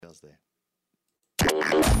details there.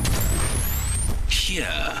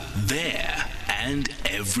 Here, there, and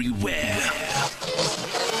everywhere.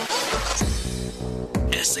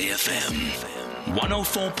 SAFM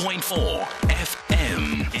 104.4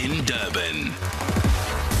 FM in Durban.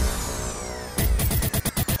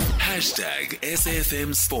 Hashtag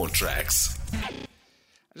SAFM Sport Tracks.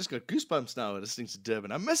 I just got goosebumps now listening to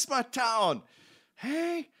Durban. I miss my town.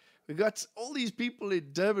 Hey, we got all these people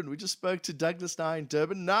in Durban. We just spoke to Douglas now in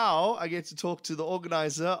Durban. Now I get to talk to the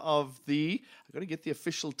organizer of I've got to get the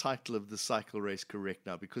official title of the cycle race correct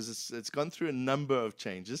now because it's gone through a number of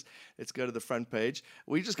changes. Let's go to the front page.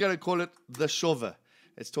 We're just going to call it the Shova.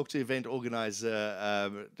 Let's talk to event organizer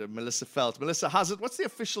Melissa Felt. Melissa, what's the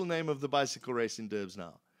official name of the bicycle race in Durbs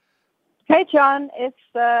now? Hey, John. It's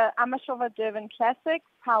the Amashova Durban Classic,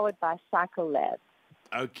 powered by Cycle Lab.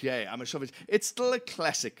 Okay, Amashova. It's still a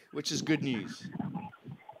classic, which is good news.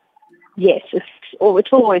 Yes, it will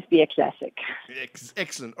always be a classic.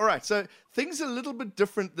 Excellent. All right, so things are a little bit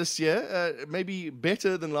different this year. Maybe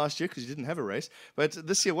better than last year because you didn't have a race. But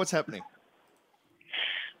this year, what's happening?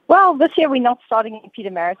 Well, this year we're not starting in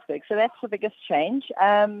Pietermaritzburg, so that's the biggest change.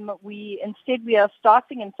 We are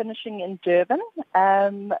starting and finishing in Durban.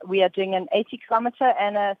 We are doing an 80-kilometer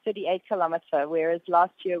and a 38-kilometer, whereas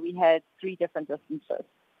last year we had 3 different distances.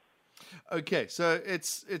 Okay, so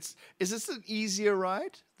is this an easier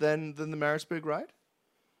ride than the Maritzburg ride?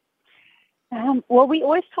 Well, we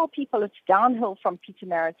always tell people it's downhill from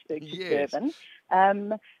Pietermaritzburg to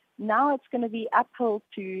Durban. Now it's going to be uphill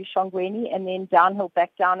to Shongweni and then downhill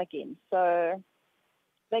back down again. So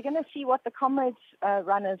they're going to see what the comrades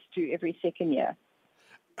runners do every second year.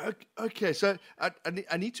 Okay, so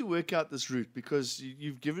I need to work out this route because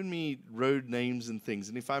you've given me road names and things.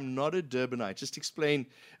 And if I'm not a Durbanite, just explain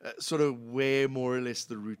sort of where more or less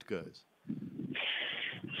the route goes.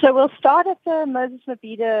 So we'll start at the Moses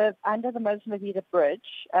Mabhida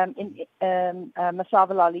Bridge in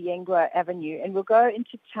Massavala Avenue, and we'll go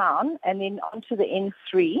into town and then onto the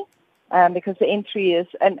N3 because the N3 is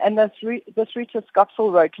and this route has got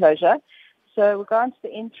full road closure. So we'll go onto the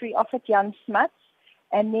N3 off at Jan Smuts,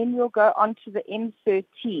 and then we'll go onto the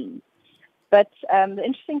M13. But the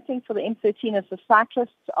interesting thing for the M13 is the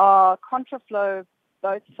cyclists are contraflow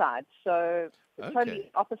both sides, so it's totally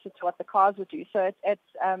opposite to what the cars would do. So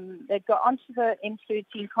they'd go onto the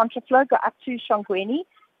M13 contraflow, go up to Shongweni,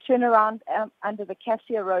 turn around under the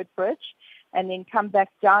Cassia Road Bridge, and then come back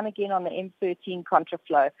down again on the M13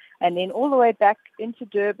 contraflow, and then all the way back into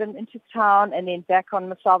Durban, into town, and then back on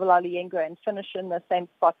Massavala and finish in the same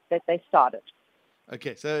spot that they started.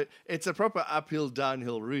 Okay, so it's a proper uphill,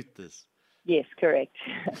 downhill route, this. Yes, correct.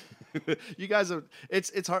 You guys are.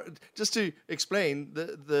 It's hard. Just to explain,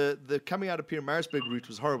 the coming out of Pietermaritzburg route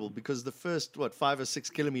was horrible because the first 5 or 6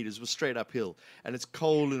 kilometers was straight uphill, and it's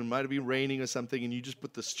cold and it might have been raining or something, and you just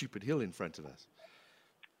put the stupid hill in front of us.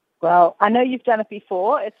 Well, I know you've done it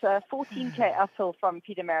before. It's a 14k uphill from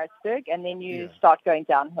Pietermaritzburg, and then you start going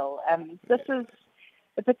downhill. This is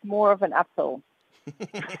a bit more of an uphill.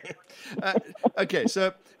 Okay,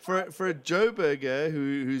 so for a Joburger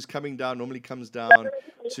who's coming down, normally comes down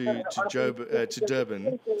to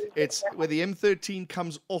Durban, it's where the M13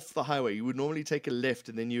 comes off the highway. You would normally take a left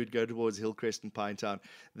and then you would go towards Hillcrest and Pinetown.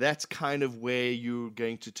 That's kind of where you're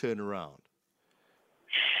going to turn around.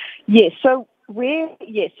 Yes, so where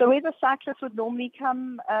the cyclists would normally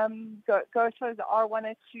come, go through the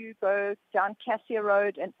R102, go down Cassia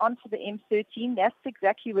Road and onto the M13. That's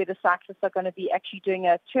exactly where the cyclists are going to be actually doing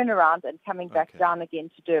a turnaround and coming back down again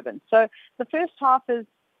to Durban. So the first half is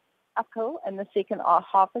uphill and the second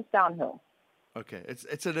half is downhill. Okay,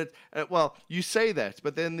 well, you say that,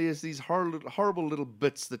 but then there's these horrible little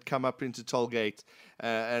bits that come up into Tollgate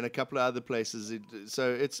and a couple of other places.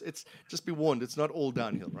 So it's just be warned, it's not all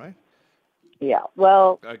downhill, right? Yeah,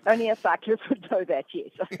 well, only a cyclist would know that,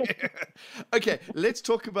 yes. Okay, let's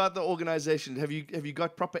talk about the organization. Have you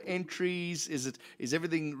got proper entries? Is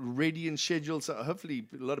everything ready and scheduled? So hopefully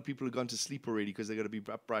a lot of people have gone to sleep already because they're going to be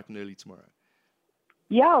up bright and early tomorrow.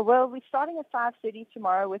 Yeah, well, we're starting at 5:30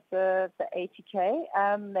 tomorrow with the 80K.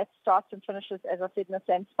 That starts and finishes, as I said, in the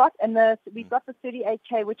same spot. And we've got the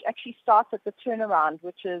 38K, which actually starts at the turnaround,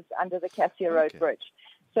 which is under the Cassia Road Bridge.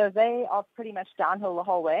 So they are pretty much downhill the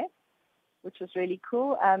whole way, which is really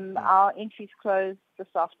cool. Our entries close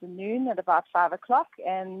this afternoon at about 5 o'clock,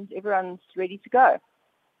 and everyone's ready to go.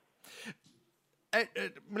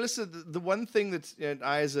 Melissa, the one thing that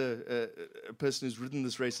I, as a person who's ridden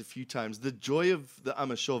this race a few times, the joy of the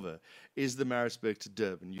Amashova is the Maritzburg to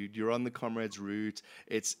Durban. You're on the Comrades route.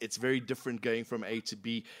 It's very different going from A to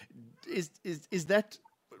B. Is that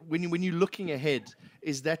when you're looking ahead,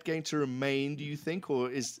 is that going to remain, do you think, or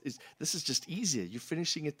is this is just easier? You're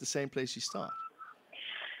finishing at the same place you start.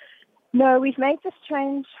 No, we've made this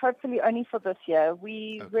change hopefully only for this year.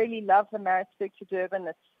 We really love the Maritzburg to Durban.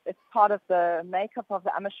 It's part of the makeup of the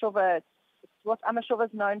Amashova. It's what Amashova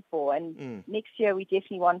is known for. And next year we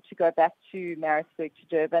definitely want to go back to Maritzburg to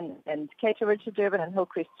Durban and Cato Ridge to Durban and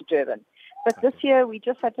Hillcrest to Durban. But this year we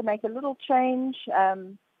just had to make a little change.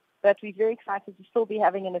 But we're very excited to still be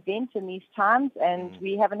having an event in these times. And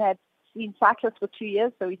we haven't seen cyclists for 2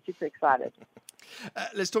 years, so we're super excited.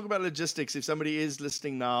 Let's talk about logistics. If somebody is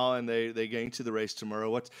listening now and they're going to the race tomorrow,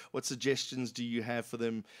 what suggestions do you have for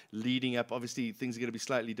them leading up? Obviously, things are going to be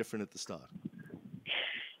slightly different at the start.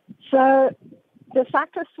 So the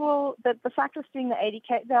cyclists doing the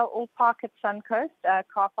 80K, they'll all park at Suncoast,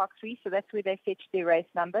 car park 3, so that's where they fetch their race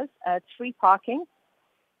numbers. It's free parking.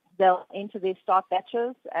 They'll enter their start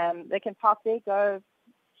batches. They can park there, go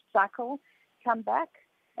cycle, come back,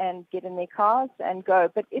 and get in their cars and go.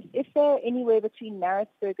 But if they're anywhere between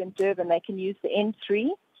Maritzburg and Durban, they can use the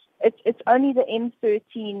N3. It's only the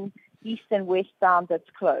M13 east and westbound that's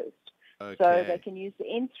closed. Okay. So they can use the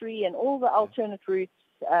N3 and all the alternate routes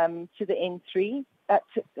to the N3,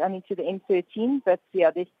 to the M13. But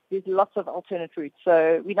yeah, there's lots of alternate routes.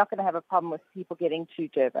 So we're not going to have a problem with people getting to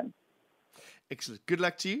Durban. Excellent. Good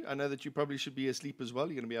luck to you. I know that you probably should be asleep as well.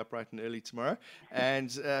 You're going to be up bright and early tomorrow. And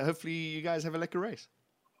hopefully you guys have a lekker race.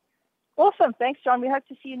 Awesome. Thanks, John. We hope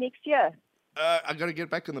to see you next year. I got to get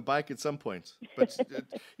back on the bike at some point. But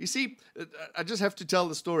you see, I just have to tell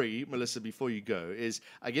the story, Melissa, before you go, is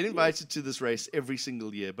I get invited to this race every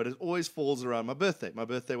single year, but it always falls around my birthday. My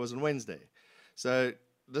birthday was on Wednesday. So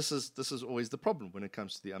this is always the problem when it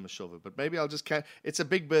comes to the Amashova. But maybe I'll just it's a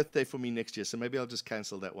big birthday for me next year, so maybe I'll just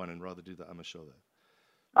cancel that one and rather do the Amashova.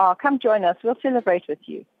 Oh, come join us. We'll celebrate with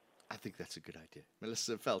you. I think that's a good idea.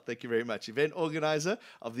 Melissa Felt, thank you very much. Event organizer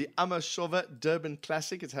of the Amashova Durban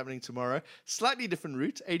Classic. It's happening tomorrow. Slightly different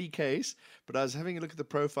route, 80 Ks. But I was having a look at the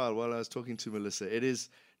profile while I was talking to Melissa. It is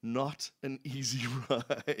not an easy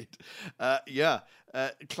ride.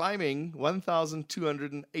 Climbing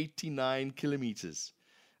 1,289 kilometers.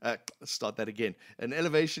 Start that again. An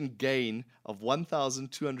elevation gain of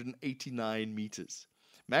 1,289 meters.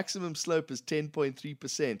 Maximum slope is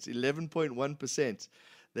 10.3%, 11.1%.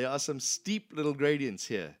 There are some steep little gradients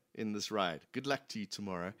here in this ride. Good luck to you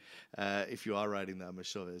tomorrow if you are riding the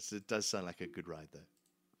Amashova. It does sound like a good ride, though.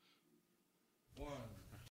 1